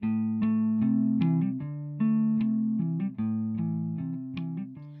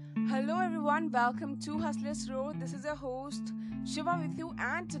everyone, welcome to Hustlers Row. This is your host Shiva with you,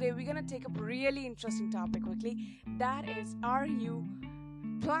 and today we're gonna take up a really interesting topic quickly. That is, are you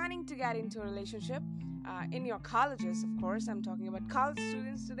planning to get into a relationship in your colleges? Of course, I'm talking about college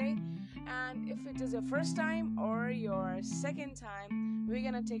students today. And if it is your first time or your second time, we're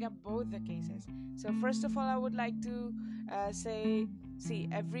gonna take up both the cases. So, first of all, I would like to say, see,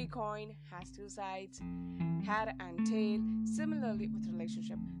 every coin has two sides, head and tail. Similarly with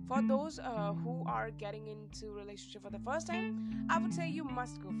relationship, for those who are getting into relationship for the first time, I would say you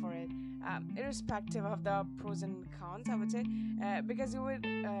must go for it, irrespective of the pros and cons, I would say, because you would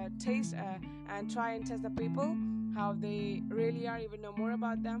taste and try and test the people, how they really are, even know more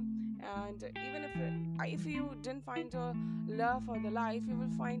about them. And even if you didn't find a love for the life, you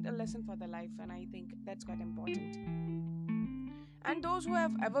will find a lesson for the life, and I think that's quite important. And those who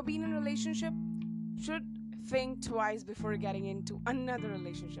have ever been in a relationship should think twice before getting into another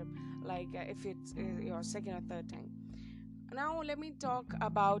relationship, like if it's your second or third time. Now let me talk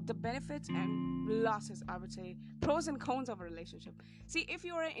about the benefits and losses, I would say, pros and cons of a relationship. See, if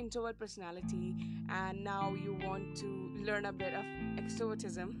you're an introvert personality and now you want to learn a bit of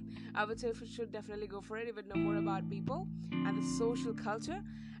extrovertism, I would say you should definitely go for it. You would know more about people and the social culture,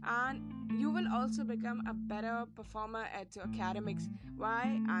 and you will also become a better performer at your academics.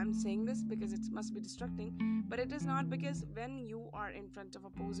 Why I'm saying this? Because it must be distracting, but it is not, because when you are in front of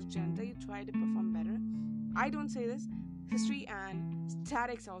opposite gender, you try to perform better. I don't say this. History and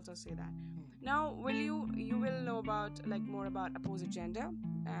statistics also say that. Now, you will know about more about opposite gender,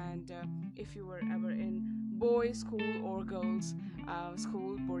 and if you were ever in boys' school or girls'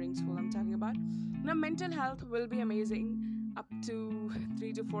 school, boarding school, I'm talking about. Now, mental health will be amazing up to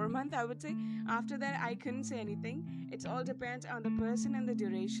 3 to 4 months, I would say. After that, I couldn't say anything. It all depends on the person and the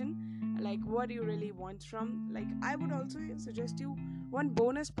duration, like what you really want from. Like, I would also suggest you one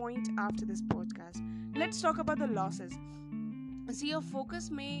bonus point after this podcast. Let's talk about the losses. See, your focus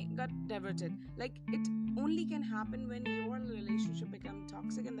may get diverted. Like, it only can happen when your relationship becomes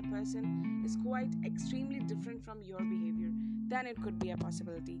toxic and the person is quite extremely different from your behavior. Then it could be a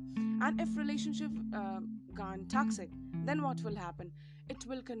possibility. And if relationship gone toxic, then what will happen? It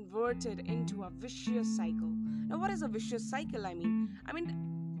will convert it into a vicious cycle. Now, what is a vicious cycle?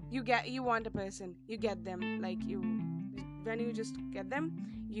 You want a person, you get them, when you just get them,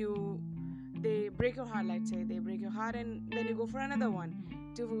 they break your heart. Let's say they break your heart, and then you go for another one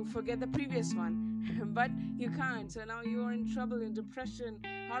to forget the previous one. But you can't, so now you are in trouble, in depression,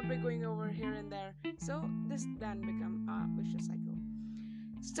 heartbreak going over here and there. So this then become a vicious cycle.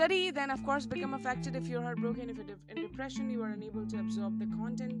 Study then, of course, become affected. If you're heartbroken, if you're in depression, you are unable to absorb the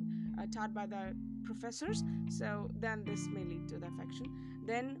content taught by the professors, so then this may lead to the affection.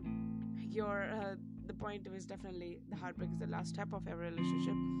 Then your the point is definitely the heartbreak is the last step of every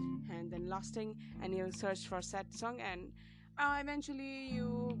relationship, and then lasting, and you'll search for sad song, and eventually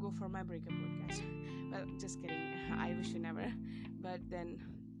you go for my breakup podcast. Well, just kidding. I wish you never, but then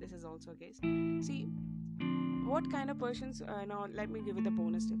this is also a case. See, what kind of persons? Now let me give you the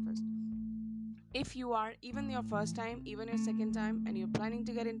bonus tip first. If you are even your first time, even your second time, and you're planning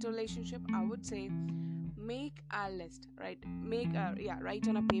to get into a relationship, I would say make a list, right? Write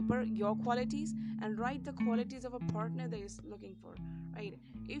on a paper your qualities, and write the qualities of a partner that is looking for, right?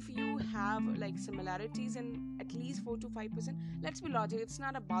 If you have similarities in at least 4 to 5%, let's be logical, it's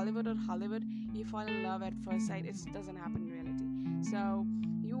not a Bollywood or Hollywood, you fall in love at first sight. It doesn't happen in reality. So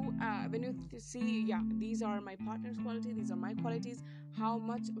you when you see, these are my partner's quality, these are my qualities, how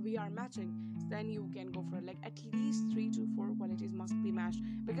much we are matching, then you can go for it. At least 3 to 4 qualities must be matched,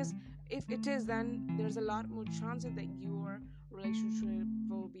 because if it is, then there's a lot more chances that your relationship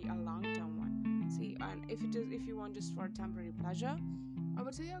will be a long-term one. See, and if you want just for temporary pleasure, I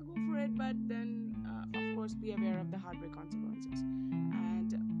would say go for it, but then of course be aware of the heartbreak consequences.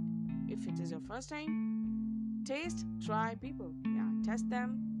 And if it is your first time, try people, test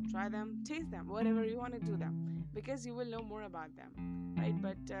them, try them, taste them, whatever you want to do them, because you will know more about them, right?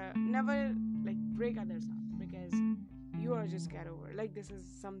 But never break others up, because you are just get over. This is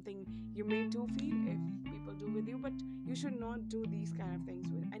something you may too feel if people do with you, but you should not do these kind of things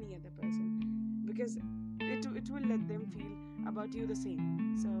with any other person, because it will let them feel about you the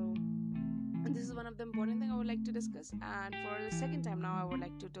same. So, and this is one of the important things I would like to discuss. And for the second time now, I would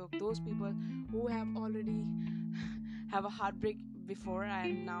like to talk those people who have already have a heartbreak before,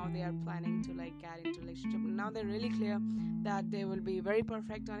 and now they are planning to get into relationship. Now they're really clear that they will be very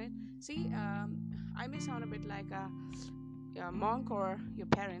perfect on it. See, I may sound a bit like a monk or your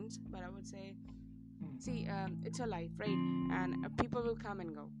parents, but I would say, see, it's a life, right? And people will come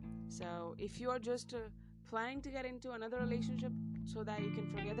and go. So if you are just planning to get into another relationship, so that you can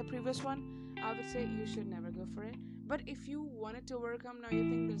forget the previous one, I would say you should never go for it. But if you wanted to overcome, now you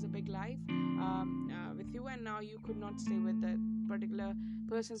think there's a big life with you, and now you could not stay with that particular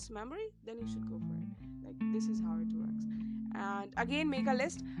person's memory, then you should go for it. Like, this is how it works. And again, make a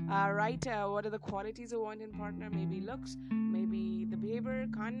list. Write what are the qualities you want in partner. Maybe looks, maybe the behavior,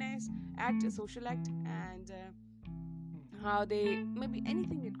 kindness, act, a social act, and how they, maybe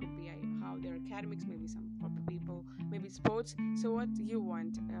anything it could be, how their academics, maybe some for people, maybe sports. So what you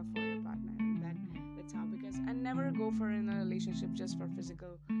want for your partner, and that's how. Because, and never go for in a relationship just for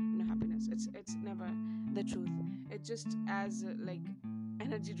physical happiness. It's never the truth. It's just as like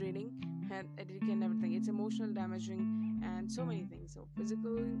energy draining, and it can never think. It's emotional damaging and so many things. So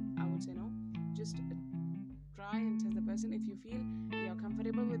physical, I would say no. Just try and test the person. If you feel you're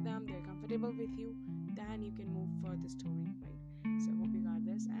comfortable with them, they're comfortable with you, then you can move for the story, right? So hope you got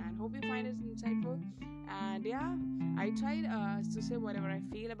this, and hope you find it insightful. And yeah, I tried to say whatever I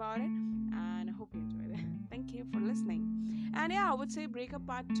feel about it, and I hope you enjoyed it. Thank you for listening. And yeah, I would say breakup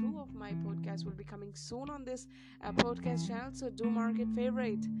part 2 of my podcast will be coming soon on this podcast channel, so do mark it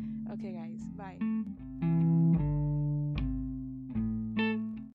favorite. Okay guys, bye.